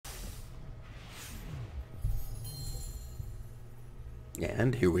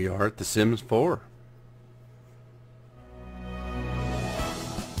And here we are at The Sims 4.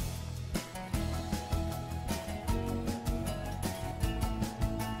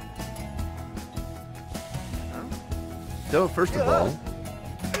 So first of all,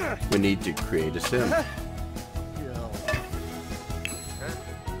 we need to create a sim.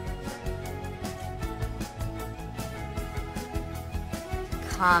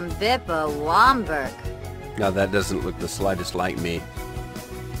 Kombippa Womberg. Now that doesn't look the slightest like me.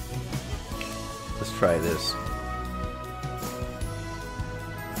 Let's try this.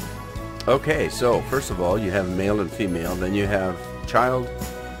 Okay, so first of all, you have male and female. Then you have child,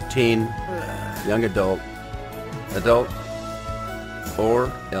 teen, young adult, adult,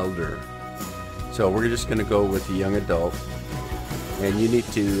 or elder. So we're just going to go with the young adult. And you need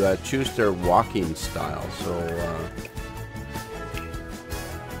to choose their walking style. So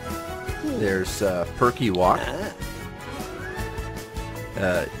there's Perky Walk.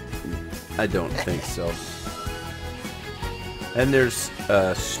 I don't think so. And there's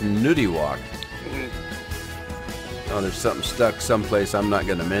Snooty Walk. Oh, there's something stuck someplace I'm not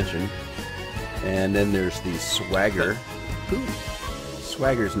going to mention. And then there's the Swagger. Ooh,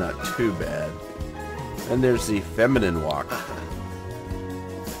 Swagger's not too bad. And there's the Feminine Walk.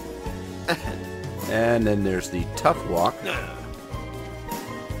 And then there's the Tough Walk.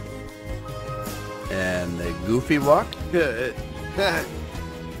 And the Goofy Walk.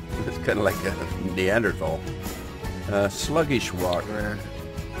 It's kind of like a Neanderthal. Sluggish Walk.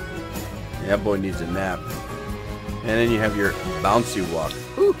 That boy needs a nap. And then you have your Bouncy Walk.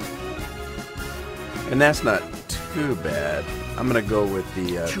 Ooh. And that's not too bad. I'm going to go with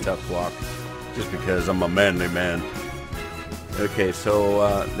the Tough Walk. Just because I'm a manly man. Okay,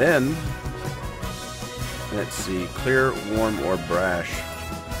 so then, let's see. Clear, warm, or brash.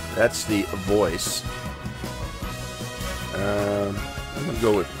 That's the voice. I'm going to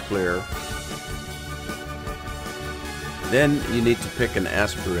go with clear. Then you need to pick an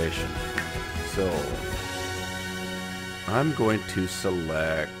aspiration. So I'm going to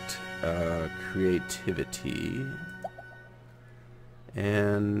select creativity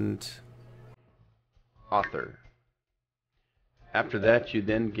and author. After that, you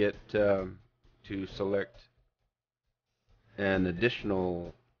then get to select an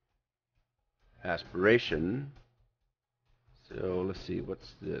additional aspiration. So let's see,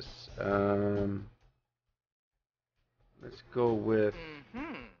 what's this? Let's go with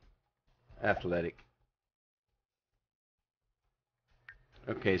athletic.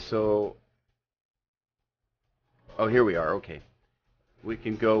 Okay, so here we are. Okay, we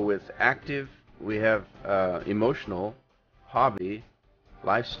can go with active. We have emotional, hobby,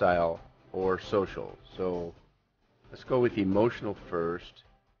 lifestyle, or social. So let's go with emotional first.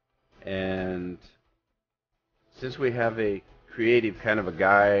 And since we have a creative kind of a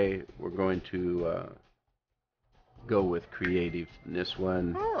guy, we're going to go with creative in this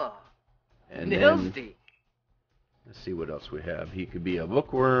one. Oh, and then let's see what else we have. He could be a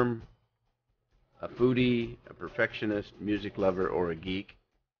bookworm, a foodie, a perfectionist, music lover, or a geek.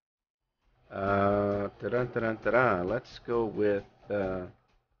 Let's go with, well,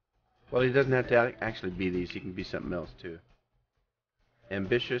 he doesn't have to actually be these. He can be something else, too.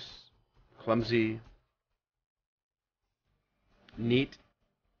 Ambitious, clumsy, neat,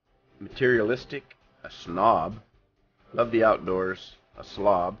 materialistic, a snob, love the outdoors, a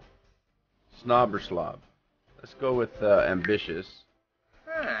slob, snob or slob. Let's go with ambitious.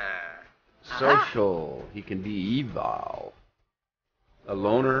 Social, he can be evil. A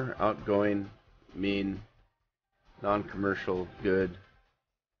loner, outgoing, mean, non-commercial, good.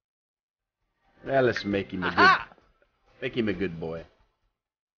 Well, let's make him a good boy.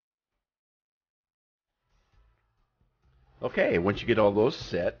 Okay, once you get all those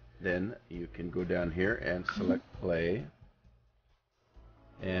set, then you can go down here and select play.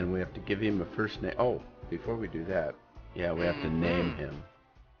 And we have to give him a first name. Oh, before we do that, yeah, we have to name him.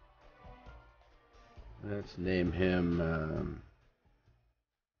 Let's name him,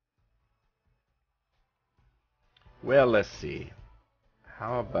 well, let's see.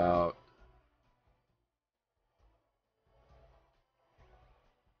 How about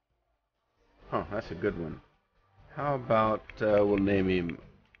that's a good one. How about we'll name him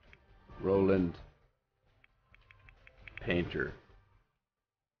Roland Painter.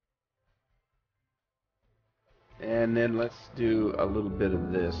 And then let's do a little bit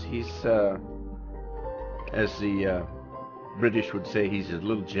of this. He's, as the British would say, he's a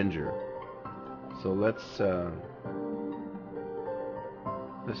little ginger. So let's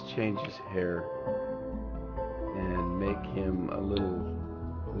change his hair and make him a little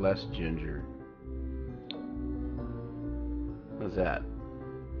less ginger. How's that?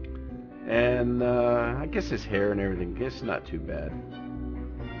 And I guess his hair and everything, it's not too bad.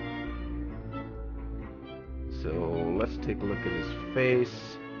 So let's take a look at his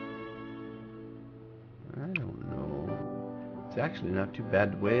face. I don't know. It's actually not too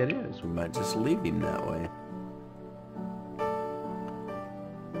bad the way it is. We might just leave him that way.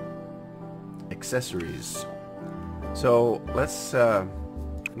 Accessories. So let's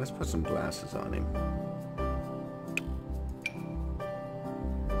put some glasses on him.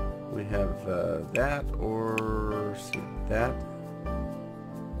 We have that or that.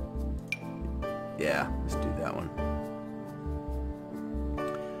 Yeah, let's do that one.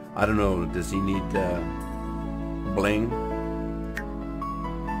 I don't know, does he need bling?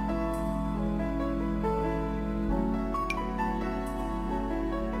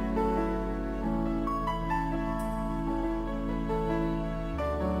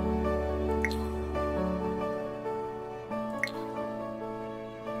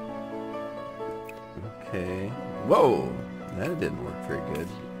 Okay. Whoa! That didn't work very good.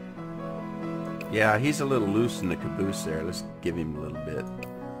 Yeah, he's a little loose in the caboose there. Let's give him a little bit.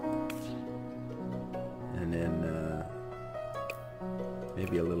 And then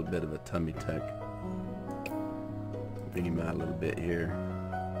maybe a little bit of a tummy tuck. Bring him out a little bit here.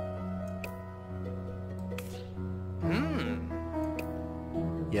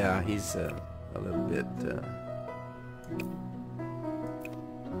 Yeah, he's a little bit...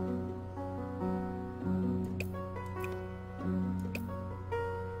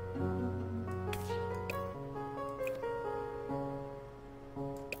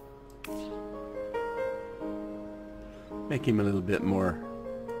 make him a little bit more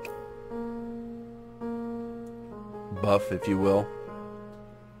buff, if you will.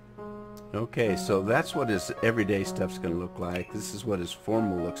 Okay, so that's what his everyday stuff's going to look like. This is what his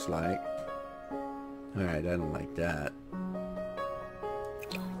formal looks like. Alright, I don't like that.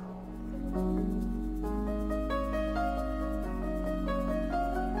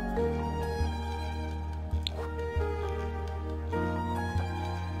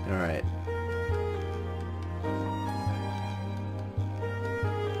 Alright.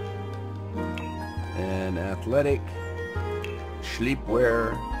 And athletic,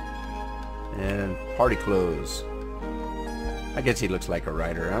 sleepwear, and party clothes. I guess he looks like a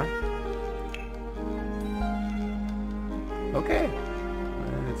rider, huh? Okay.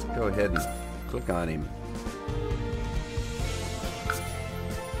 Let's go ahead and click on him.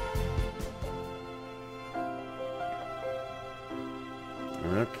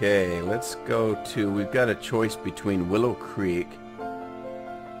 Okay, let's go to, we've got a choice between Willow Creek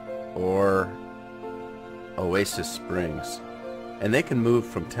or Oasis Springs. And they can move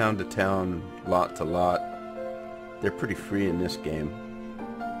from town to town, lot to lot. They're pretty free in this game.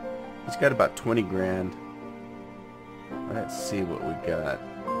 He's got about 20 grand. Let's see what we got.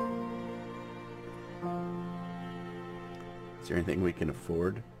 Is there anything we can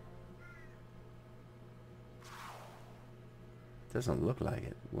afford? Doesn't look like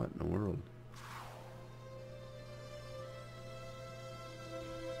it. What in the world?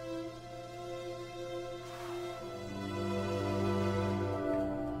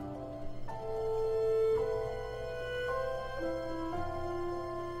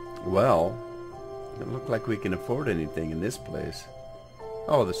 Well, it doesn't look like we can afford anything in this place.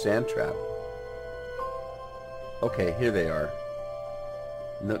 Oh, the sand trap. Okay, here they are.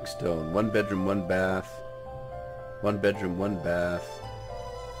 Nookstone. 1 bedroom, 1 bath. 1 bedroom, 1 bath.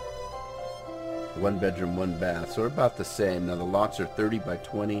 1 bedroom, 1 bath. So we're about the same. Now the lots are 30 by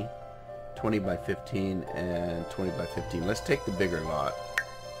 20, 20 by 15, and 20 by 15. Let's take the bigger lot.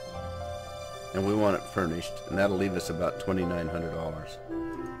 And we want it furnished. And that'll leave us about $2,900.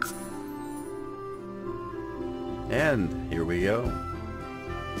 And here we go.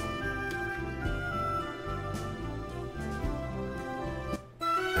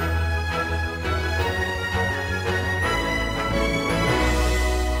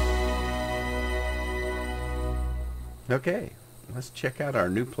 Okay, let's check out our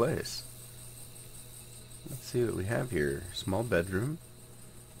new place. Let's see what we have here. Small bedroom,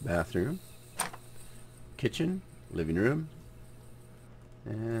 bathroom, kitchen, living room,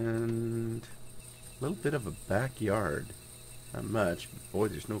 and a little bit of a backyard. Not much. Boy,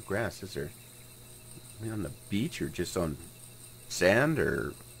 there's no grass, is there? Are we on the beach or just on sand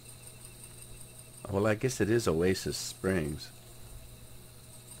or... Well, I guess it is Oasis Springs.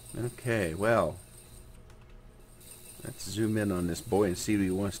 Okay, well, let's zoom in on this boy and see what he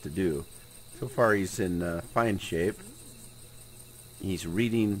wants to do. So far he's in fine shape. He's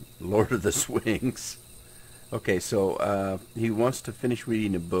reading Lord of the Swings. Okay, so he wants to finish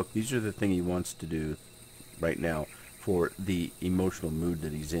reading a book. These are the things he wants to do right now. for the emotional mood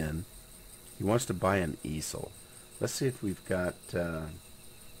that he's in. He wants to buy an easel. Let's see if we've got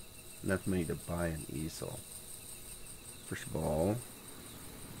enough money to buy an easel. First of all,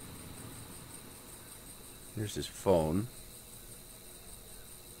 here's his phone.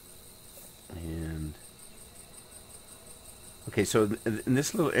 And okay, so in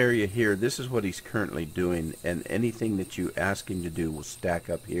this little area here, this is what he's currently doing, and anything that you ask him to do will stack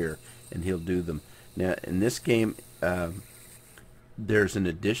up here, and he'll do them. Now, in this game, there's an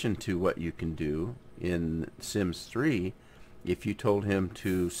addition to what you can do in Sims 3. If you told him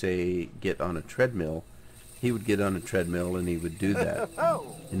to, say, get on a treadmill, he would get on a treadmill and he would do that.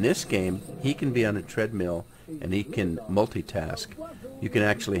 In this game, he can be on a treadmill and he can multitask. You can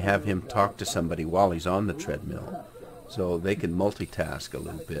actually have him talk to somebody while he's on the treadmill. So they can multitask a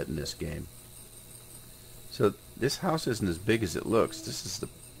little bit in this game. So this house isn't as big as it looks. This is the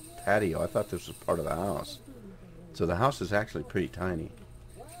patio. I thought this was part of the house. So the house is actually pretty tiny.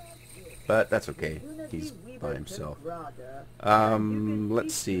 But that's okay. He's by himself.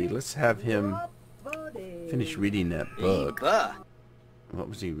 Let's see. Let's have him finish reading that book. What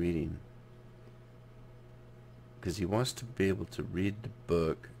was he reading? Because he wants to be able to read the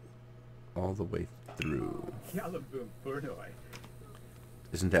book all the way through.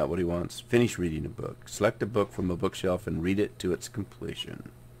 Isn't that what he wants? Finish reading a book. Select a book from a bookshelf and read it to its completion.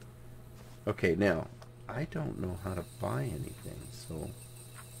 Okay, now, I don't know how to buy anything, so...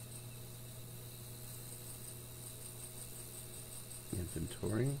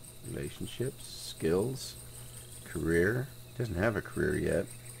 Inventory, relationships, skills, career. Doesn't have a career yet.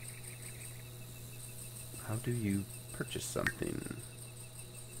 How do you purchase something?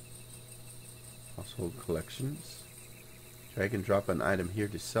 Household collections. Drag and drop an item here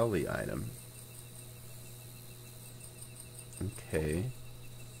to sell the item. Okay.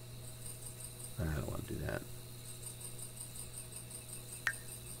 I don't want to do that.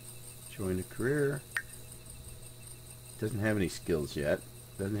 Join a career. Doesn't have any skills yet.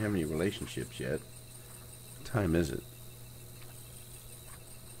 Doesn't have any relationships yet. What time is it?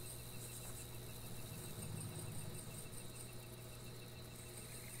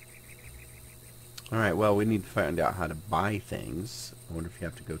 Alright, well, we need to find out how to buy things. I wonder if you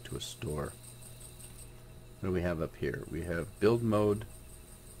have to go to a store. What do we have up here? We have build mode,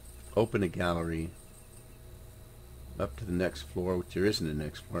 open a gallery, up to the next floor, which there isn't a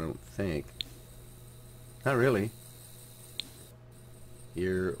next floor, I don't think. Not really.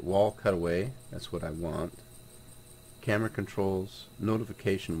 Your wall cutaway, that's what I want. Camera controls,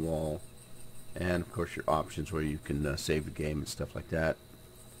 notification wall, and of course your options where you can save the game and stuff like that.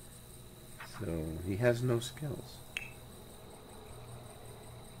 So he has no skills.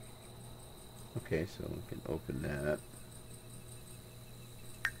 Okay, so we can open that.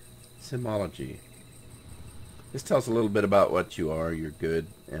 Simology. This tells a little bit about what you are. You're good,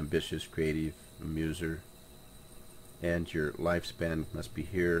 ambitious, creative, amuser. And your lifespan must be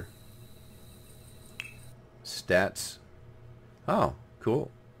here. Stats. Oh,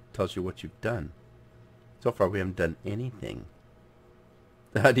 cool. Tells you what you've done. So far we haven't done anything.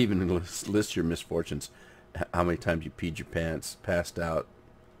 I'd even list your misfortunes. How many times you peed your pants, passed out.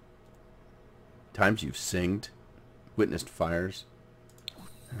 Times you've singed. Witnessed fires.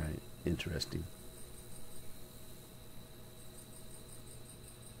 Alright, interesting.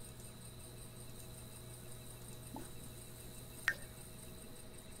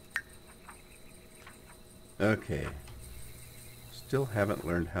 Okay. Still haven't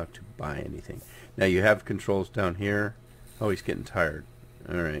learned how to buy anything. Now you have controls down here. Oh, he's getting tired.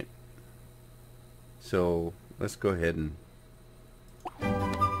 Alright. So, let's go ahead and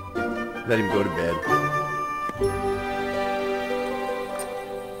let him go to bed.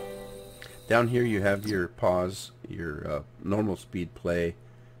 Down here you have your pause, your normal speed play,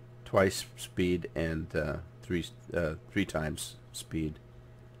 twice speed, and three times speed.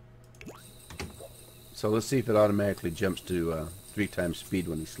 So let's see if it automatically jumps to 3 times speed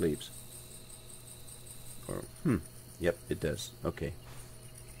when he sleeps. Or, yep, it does. Okay.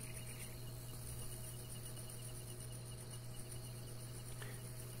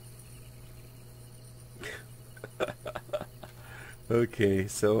 Okay,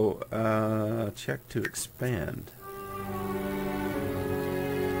 so check to expand.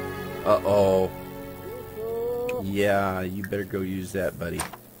 Uh-oh. Yeah, you better go use that, buddy.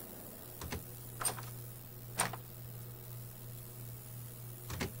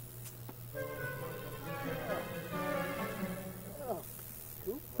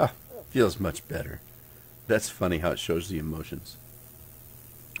 Feels much better. That's funny how it shows the emotions.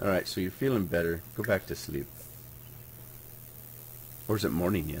 Alright, so you're feeling better. Go back to sleep. Or is it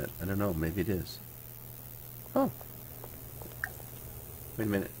morning yet? I don't know. Maybe it is. Oh, Wait a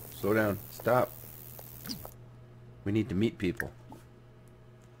minute. Slow down. Stop. We need to meet people.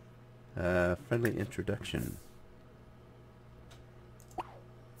 Friendly introduction.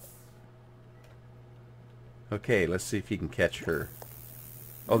 Okay, let's see if you can catch her.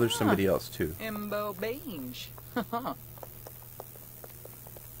 Oh, there's somebody else too. Imbo Bange.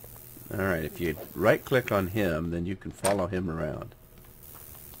 Alright, if you right click on him, then you can follow him around.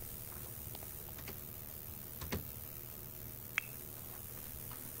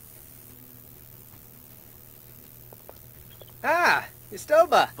 Ah,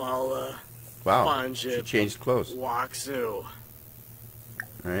 Istoba. Bala, Wow, Banjip, she changed clothes. Waxu.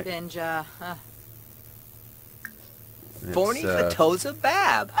 Alright. Binja. Forney Fatoza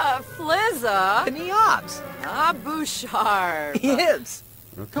Bab. Flizza. Paniobs. Bouchard. Yibs.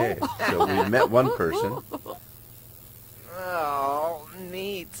 Okay, so we met one person. Oh,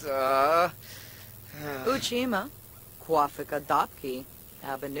 Nita. Uchima. Kwafika Dopki.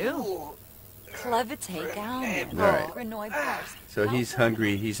 Abanu. Clevite Galman. Alright. Renoy Bars. So he's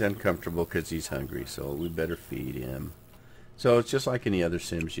hungry, he's uncomfortable because he's hungry, so we better feed him. So it's just like any other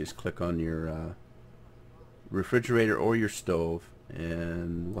Sims, you just click on your refrigerator or your stove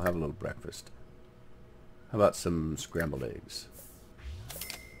and we'll have a little breakfast. How about some scrambled eggs?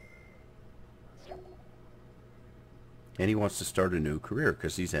 And he wants to start a new career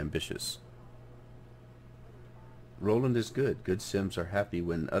because he's ambitious. Roland is good. Good Sims are happy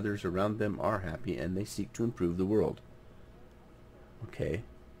when others around them are happy and they seek to improve the world. Okay.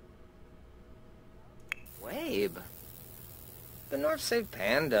 Wabe. The North Save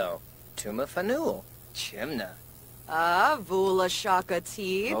Pando. Tuma Fanul. Chimna. Vula Shaka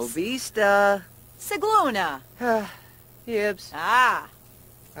Teeps. Obista. Siglona. Yibs. Ah.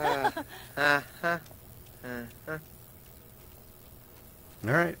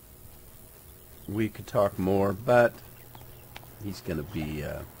 Alright. We could talk more, but he's going to be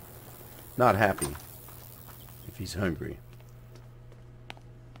not happy if he's hungry.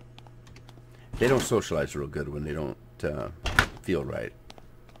 They don't socialize real good when they don't feel right.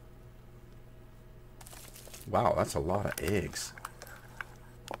 Wow, that's a lot of eggs.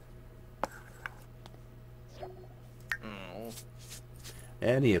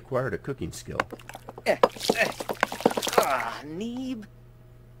 And he acquired a cooking skill. Neeb.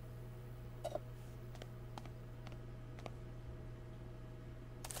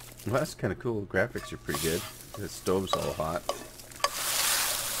 Well, that's kind of cool. Graphics are pretty good. The stove's all hot.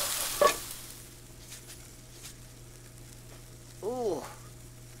 Ooh.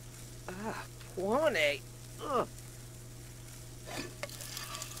 Pwane. Ugh.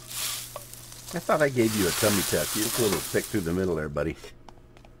 I thought I gave you a tummy tuck. You look a little thick through the middle there, buddy.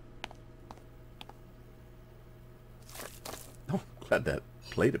 Oh, glad that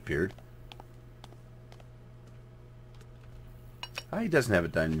plate appeared. Ah, he doesn't have a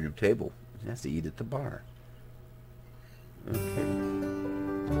dining room table. He has to eat at the bar. Okay.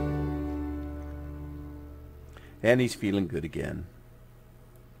 And he's feeling good again.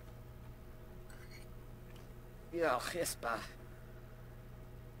 Yo, hispa.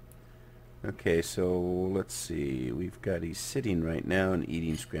 Okay, so let's see. He's sitting right now and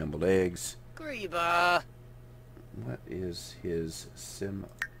eating scrambled eggs. Greba. What is his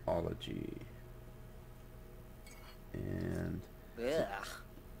simology? And Ugh.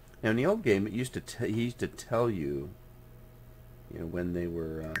 now in the old game, it used to he used to tell you, when they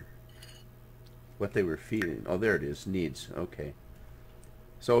were what they were feeding. Oh, there it is. Needs. Okay.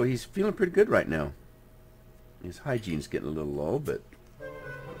 So he's feeling pretty good right now. His hygiene's getting a little low, but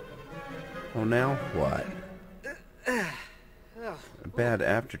oh, now what? A bad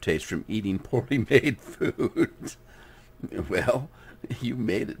aftertaste from eating poorly made food. Well, you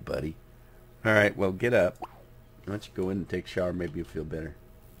made it, buddy. All right, well, get up. Why don't you go in and take a shower? Maybe you'll feel better.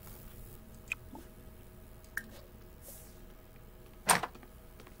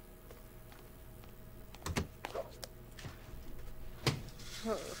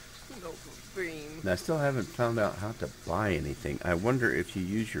 Now, I still haven't found out how to buy anything. I wonder if you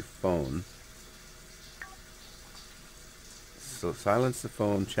use your phone. So silence the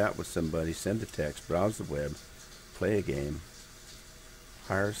phone, chat with somebody, send a text, browse the web, play a game,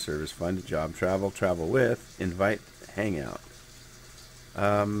 hire a service, find a job, travel with, invite, hang out.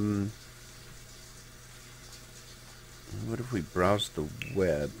 What if we browse the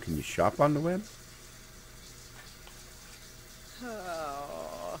web? Can you shop on the web?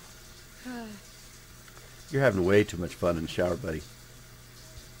 You're having way too much fun in the shower, buddy.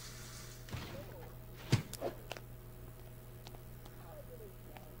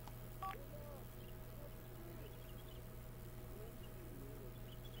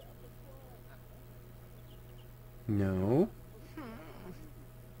 No.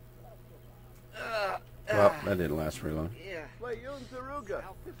 That didn't last very long. Yeah.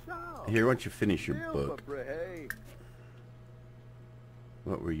 Here, why don't you finish your book?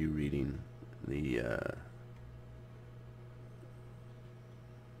 What were you reading? The,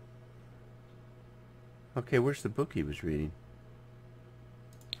 Okay, where's the book he was reading?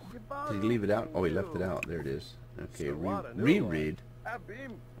 Did he leave it out? Oh, he left it out. There it is. Okay, reread.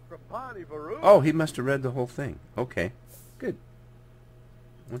 Oh, he must have read the whole thing. Okay, good.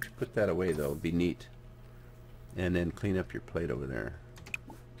 Why don't you put that away, though? It'd be neat. And then clean up your plate over there.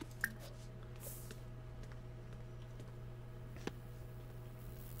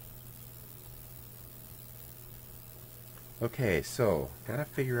 Okay, so gotta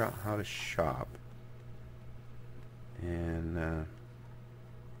figure out how to shop. And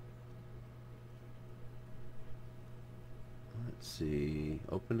let's see.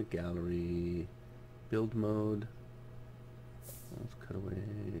 Open a gallery. Build mode. Let's cut away.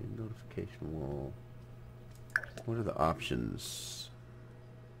 Notification wall. What are the options?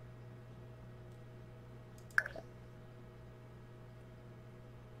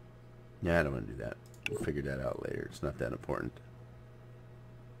 Yeah, I don't want to do that. We'll figure that out later. It's not that important.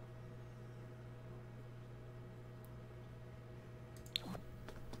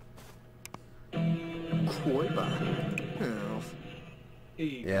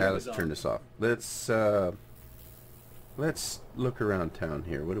 Yeah, let's turn this off. Let's look around town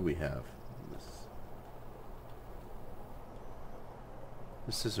here. What do we have?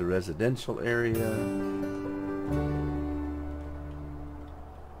 This is a residential area.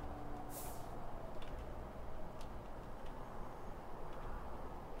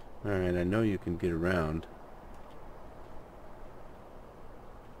 Alright, I know you can get around.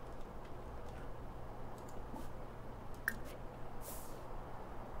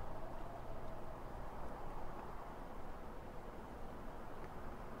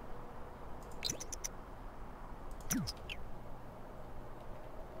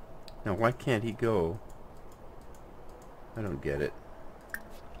 Now, why can't he go? I don't get it.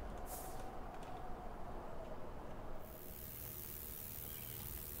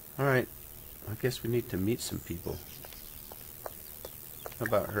 Alright, I guess we need to meet some people. How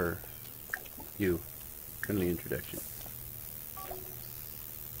about her? You. Friendly introduction.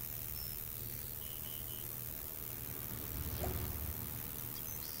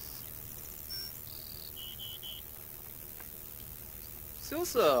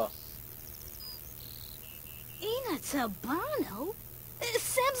 Susa. Ina Tabano,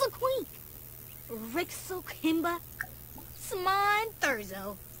 Sam's a queen, Rixel Kimba, Smine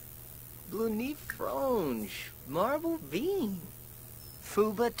Thurzo, Bluni Fronge. Marble Bean.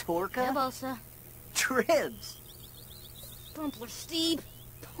 Fuba Torka. Ebosa, Tribs. Bumpler Steve,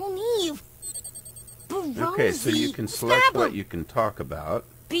 Ponive, Barosi, Okay, so you can select what you can talk about.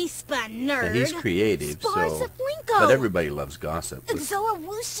 Beaspa Nerd, And he's creative, so... Sparsa Flinko, But everybody loves gossip. Let's Zoa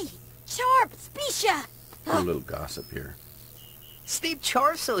Wushi, Sharp, Spisha, do a little gossip here. Steve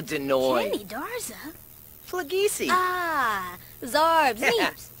Charso Denoy. Kenny Darza, Flagisi. ah, Zarb,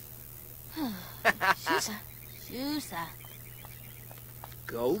 Zeeps, Shusa, Shusa,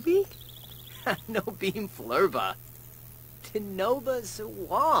 Gobi? No Beam Flurba. Tinoba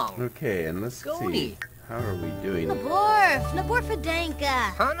Zawang. Okay, and let's Goni. see. How are we doing? Nabor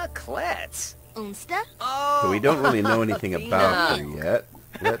Fadanka, Hana Klets. Unsta, Oh. So we don't really know anything about her yet.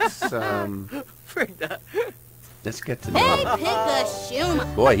 Let's Frida. let's get to know Hey, her. Pika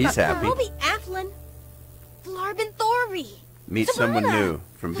Shuma, Boy, he's happy. Roby Aflin, Flarbin Thorby, Meet someone Savannah. new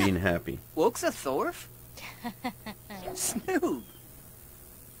from being happy. Woxa Thorf. Snoop.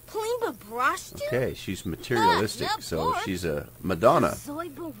 Plimba Brostu, Okay, she's materialistic, Ah, yeah, so boy. she's a Madonna Zoe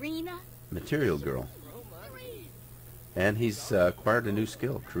Barina, material girl. And he's acquired a new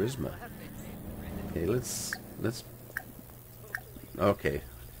skill, charisma. Okay, let's okay,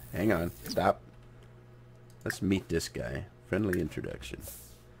 hang on, stop. Let's meet this guy. Friendly introduction.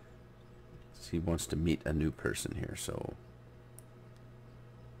 He wants to meet a new person here, so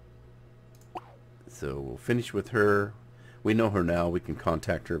we'll finish with her. We know her now. We can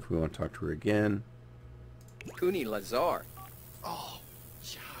contact her if we want to talk to her again. Kuni Lazar. Oh,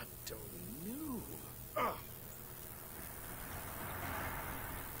 Jadonu.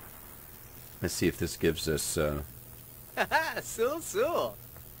 Let's see if this gives us. Haha, Sul.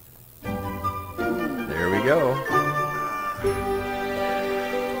 There we go.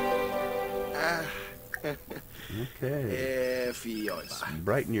 Okay. Fioiba.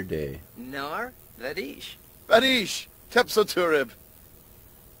 Brighten your day. Nar Vadish. Barish. Tepsoturib.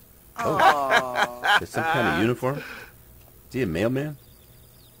 Oh. Is some kind of uniform? Is he a mailman?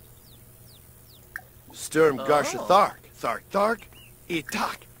 Sturm Garsha Thark. Thark.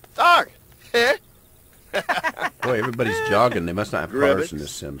 Itak. Thark. Eh? Boy, everybody's jogging. They must not have cars in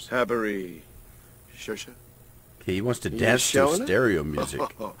this Sims. Habari. Shusha. Okay, he wants to You dance to showing it? stereo music.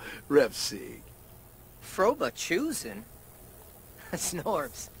 Repsig. Froba choosing.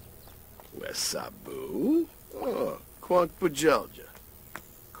 Snorbs. Wesabu. Oh, Quank Bajelja.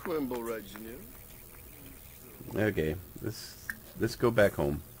 Quimble Reginu. Okay, let's go back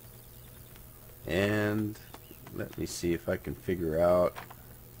home. And let me see if I can figure out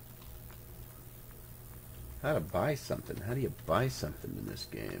how to buy something. How do you buy something in this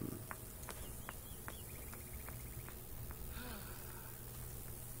game?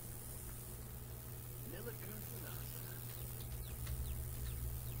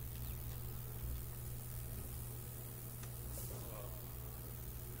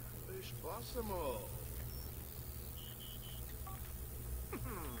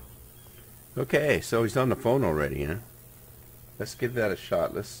 Okay, so he's on the phone already, huh? Let's give that a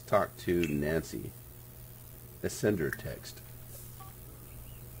shot. Let's talk to Nancy. Let's send her a text.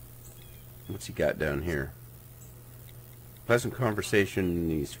 What's he got down here? Pleasant conversation.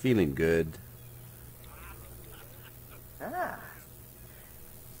 He's feeling good.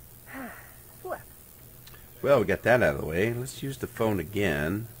 Well, we got that out of the way. Let's use the phone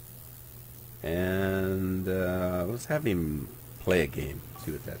again. And let's have him play a game.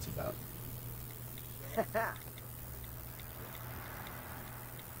 See what that's about.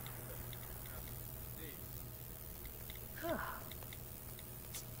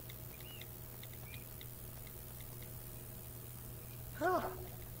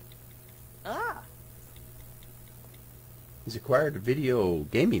 He's acquired a video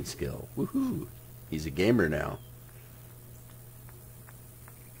gaming skill. Woohoo! He's a gamer now.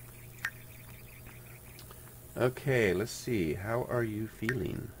 Okay, let's see. How are you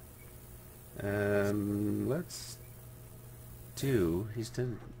feeling? Let's do. He's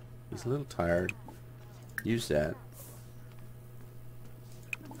a little tired. Use that,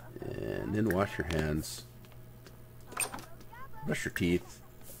 and then wash your hands. Brush your teeth.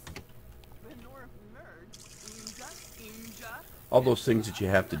 All those things that you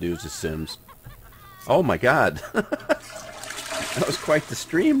have to do as a Sims. Oh my God, that was quite the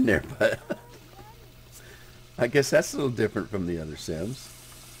stream there, but I guess that's a little different from the other Sims.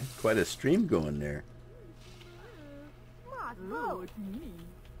 Quite a stream going there.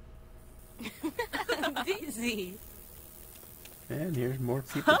 Dizzy. And here's more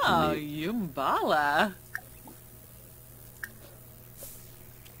people to Oh, meet. Yumbala.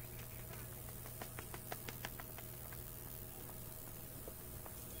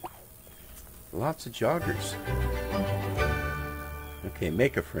 Lots of joggers. Okay,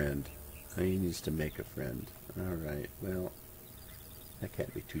 make a friend. Oh, he needs to make a friend. Alright, well, that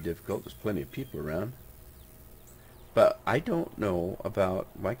can't be too difficult. There's plenty of people around. But I don't know about,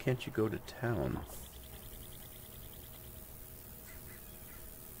 why can't you go to town?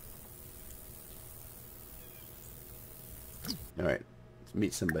 Alright, let's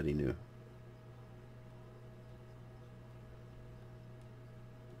meet somebody new.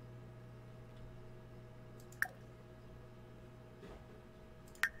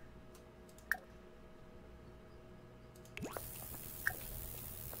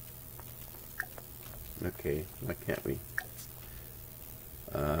 Okay, why can't we?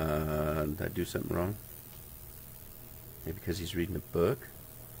 Did I do something wrong? Maybe because he's reading a book?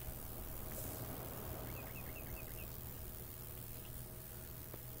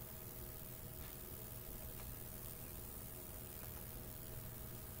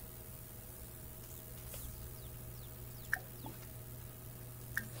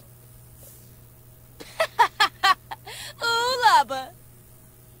 Ooh, lava.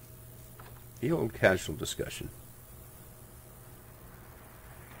 The old casual discussion.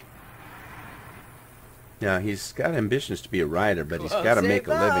 Now, he's got ambitions to be a writer, but he's got to make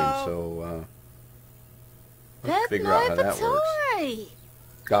a living, so let's figure out how that works.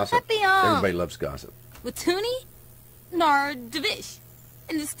 Gossip. Happy on. Everybody loves gossip. Watuni, Nar Divish,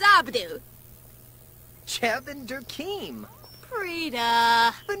 and the Stabadu. Chabin Durkeem.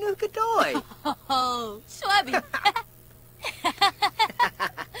 Prita. Banukadoy. Oh, Schwabi.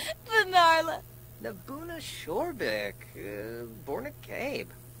 Vanarla. Nabuna Shorbik. Borna Cabe.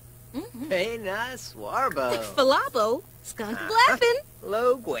 Hey, na Swarbo. Falabo. Skunk Blappin.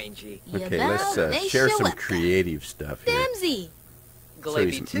 Lo Gwangi. Okay, let's share some creative stuff here. Damsy. So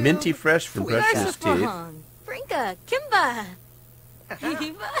he's minty fresh from brushing his teeth. Brinka. Kimba.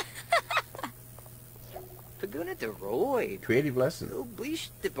 Eva. Paguna de Roy. Creative lesson. Bleach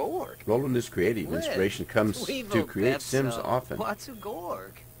de Borg. Rolling this creative inspiration comes to create Sims often. Watsu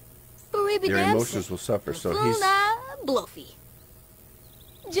Gorg. Baribi. Their Damsy. emotions will suffer, so he's Fluna. Bluffy.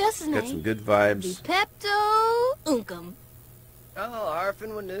 Just Got some name. good vibes. Pepto Uncum. Oh,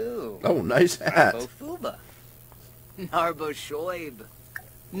 Harfin Wanu. Oh, nice hat. Narbo Fuba. Narbo Shoib.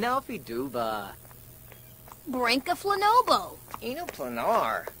 Nalfi Duba. Brinka Flanobo. Eno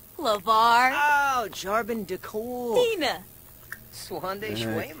Planar. Lavar. Oh, Jarbin Decor. Tina. Swande Okay,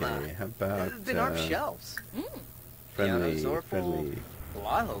 Schwema. how about Binarf Shells. friendly, Piano Zorful. friendly?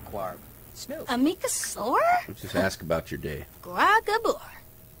 Laho Quarb. Snoop. Amika Sora. Let's just ask about your day. Gragabur.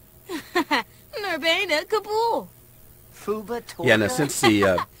 Nurbana Kabul. Fuba Torka. Yeah, now since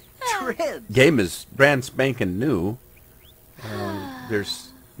the Tribs. game is brand spanking new,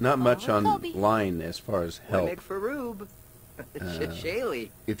 there's not much Kobe. online as far as help. Winnick Faroob. Shaylee.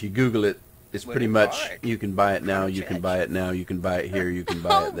 If you Google it, it's pretty Winnick much Park. you can buy it now, you can Church. buy it now, you can buy it here, you can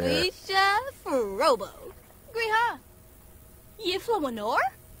buy it there. Holisha Farobo. Griha. Yiflawanor.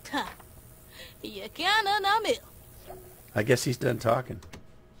 Ha. Yakana Namil. I guess he's done talking.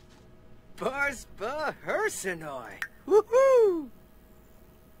 Barspa Hersenoi. Woohoo!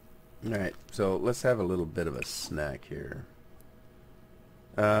 All right, so let's have a little bit of a snack here.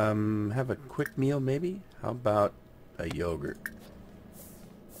 Have a quick meal maybe? How about a yogurt?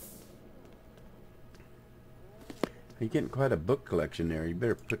 You're getting quite a book collection there. You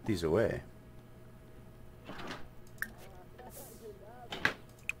better put these away.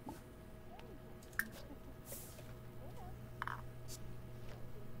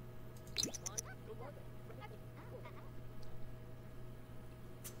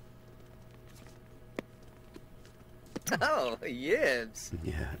 Oh, yibs.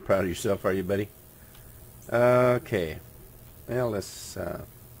 Yeah, proud of yourself, are you, buddy? Okay. Well, let's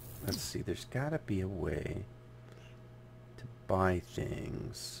see. There's got to be a way to buy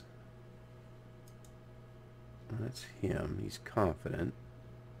things. That's him. He's confident.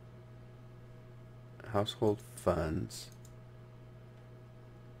 Household funds.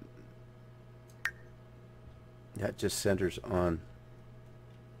 That just centers on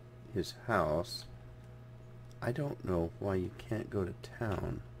his house. I don't know why you can't go to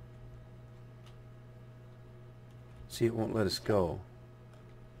town. See, it won't let us go.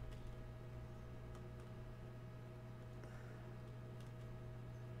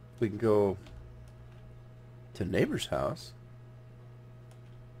 We can go to neighbor's house.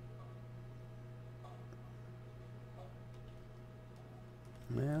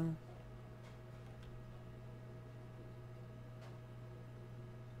 Well,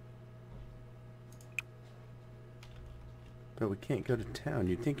 but we can't go to town.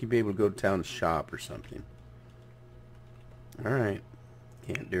 You'd think you'd be able to go to town and shop or something. Alright.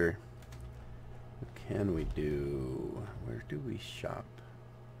 Can't do her. What can we do? Where do we shop?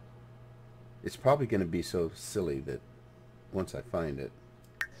 It's probably going to be so silly that once I find it.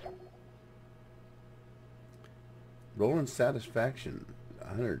 Roland Satisfaction,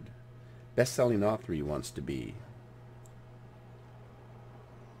 100. Best-selling author he wants to be.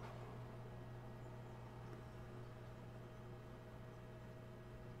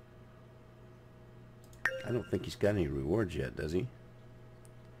 I don't think he's got any rewards yet, does he?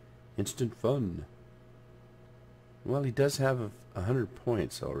 Instant fun. Well, he does have 100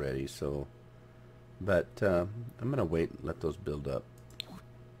 points already, so... But I'm going to wait and let those build up.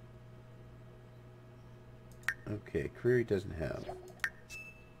 Okay, career he doesn't have.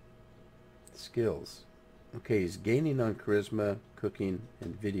 Skills. Okay, he's gaining on charisma, cooking,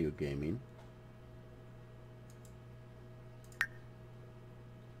 and video gaming.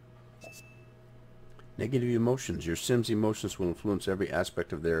 Negative emotions. Your Sims' emotions will influence every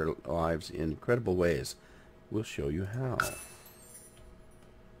aspect of their lives in incredible ways. We'll show you how.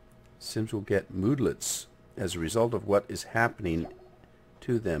 Sims will get moodlets as a result of what is happening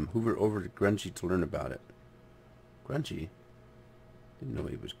to them. Hoover over to Grungy to learn about it. Grungy? Didn't know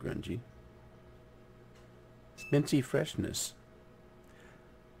he was grungy. Minty freshness.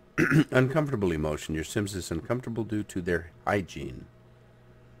 Uncomfortable emotion. Your Sims is uncomfortable due to their hygiene.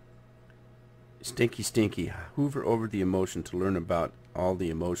 Stinky stinky. Hoover over the emotion to learn about all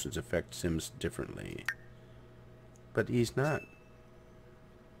the emotions affect Sims differently. But he's not.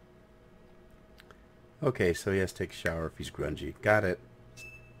 Okay, so he has to take a shower if he's grungy. Got it.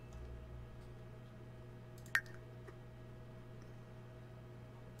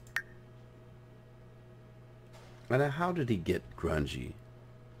 And how did he get grungy?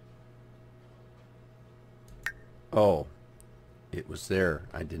 Oh, it was there.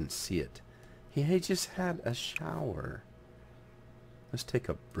 I didn't see it. He just had a shower. Let's take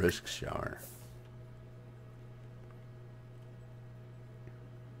a brisk shower.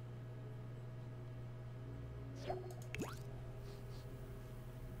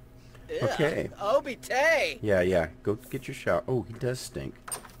 Okay. Obite. Yeah. Go get your shower. Oh, he does stink.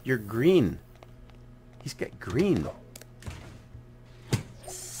 You're green. He's got green.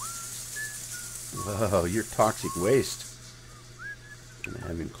 Whoa, you're toxic waste. Gonna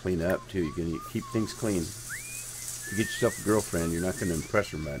have him clean up too. You're gonna keep things clean. You get yourself a girlfriend, you're not gonna impress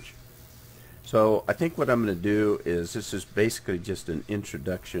her much. So I think what I'm gonna do is, this is basically just an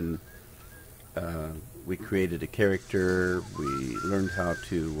introduction. We created a character. We learned how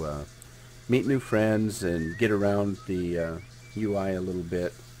to meet new friends and get around the UI a little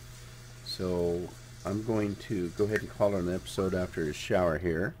bit. So I'm going to go ahead and call it an episode after his shower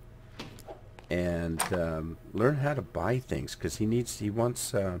here, and learn how to buy things, because he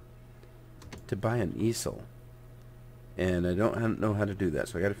wants to buy an easel, and I don't know how to do that,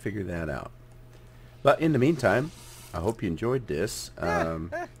 so I got to figure that out. But in the meantime, I hope you enjoyed this.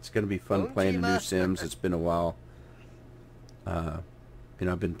 It's going to be fun playing a new Sims. It's been a while.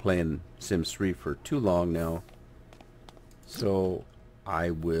 I've been playing Sims 3 for too long now. So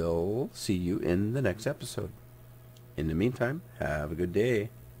I will see you in the next episode. In the meantime, have a good day.